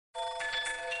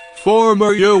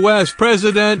Former U.S.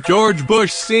 President George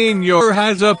Bush Sr.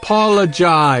 has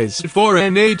apologized for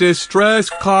any distress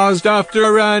caused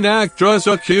after an actress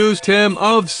accused him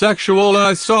of sexual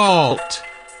assault.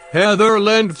 Heather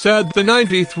Lind said the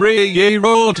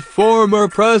 93-year-old former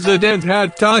president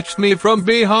had touched me from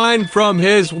behind from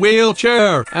his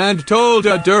wheelchair and told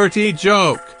a dirty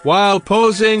joke while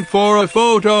posing for a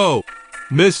photo.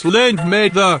 Miss Lind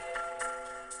made the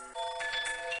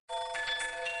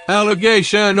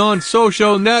allegation on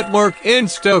social network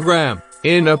Instagram,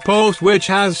 in a post which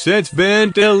has since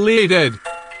been deleted.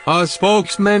 A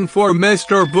spokesman for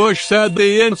Mr. Bush said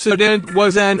the incident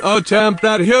was an attempt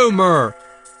at humor.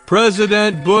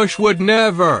 President Bush would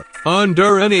never,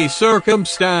 under any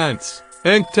circumstance,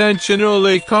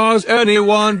 intentionally cause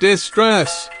anyone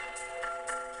distress.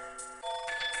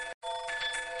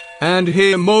 And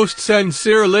he most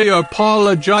sincerely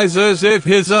apologizes if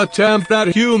his attempt at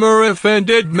humor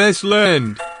offended Miss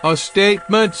Lind. A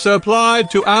statement supplied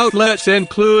to outlets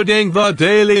including the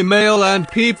Daily Mail and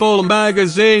People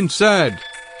magazine said.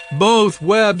 Both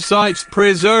websites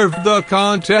preserved the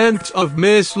contents of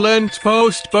Miss Lind's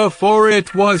post before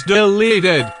it was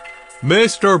deleted.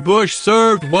 Mr. Bush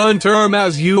served one term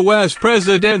as U.S.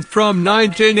 President from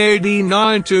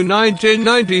 1989 to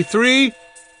 1993.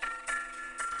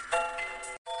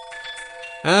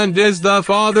 And is the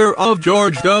father of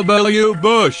George W.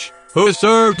 Bush, who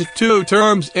served 2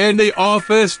 terms in the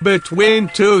office between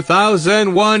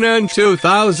 2001 and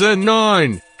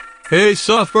 2009. He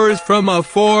suffers from a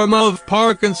form of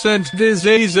Parkinson's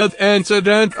disease. The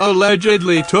incident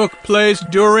allegedly took place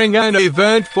during an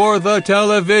event for the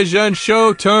television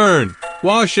show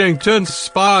Washington's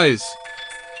Spies,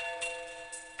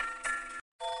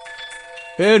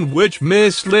 in which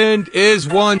Miss Lind is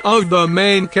one of the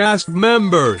main cast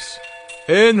members.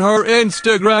 In her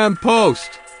Instagram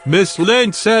post, Miss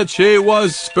Lind said she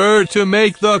was spurred to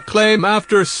make the claim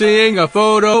after seeing a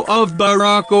photo of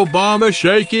Barack Obama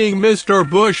shaking Mr.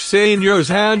 Bush Sr.'s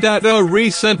hand at a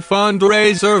recent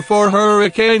fundraiser for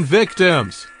hurricane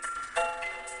victims,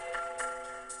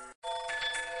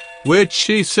 which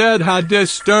she said had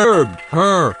disturbed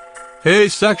her. He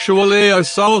sexually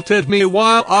assaulted me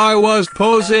while I was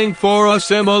posing for a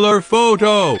similar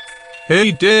photo.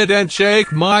 He didn't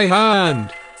shake my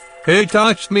hand. He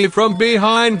touched me from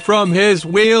behind from his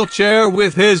wheelchair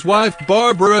with his wife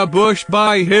Barbara Bush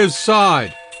by his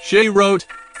side, she wrote.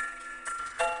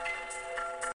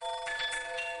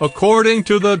 According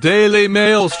to the Daily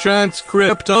Mail's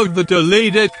transcript of the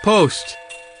deleted post,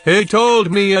 he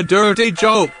told me a dirty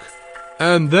joke,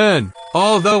 and then,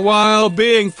 all the while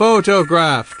being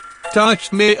photographed,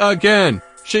 touched me again,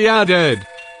 she added.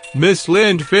 Miss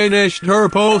Lind finished her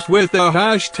post with the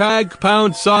hashtag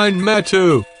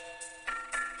 #MeToo,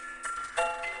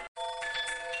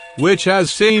 which has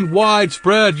seen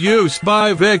widespread use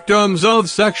by victims of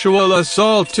sexual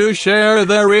assault to share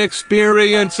their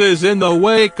experiences in the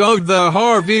wake of the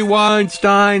Harvey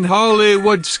Weinstein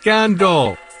Hollywood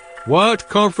scandal. What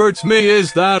comforts me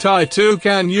is that I too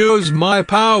can use my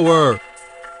power,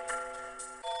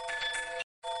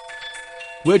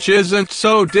 which isn't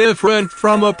so different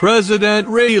from a president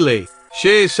really,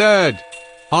 she said.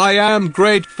 I am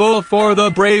grateful for the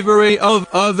bravery of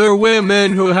other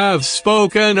women who have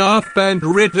spoken up and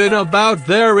written about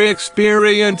their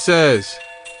experiences.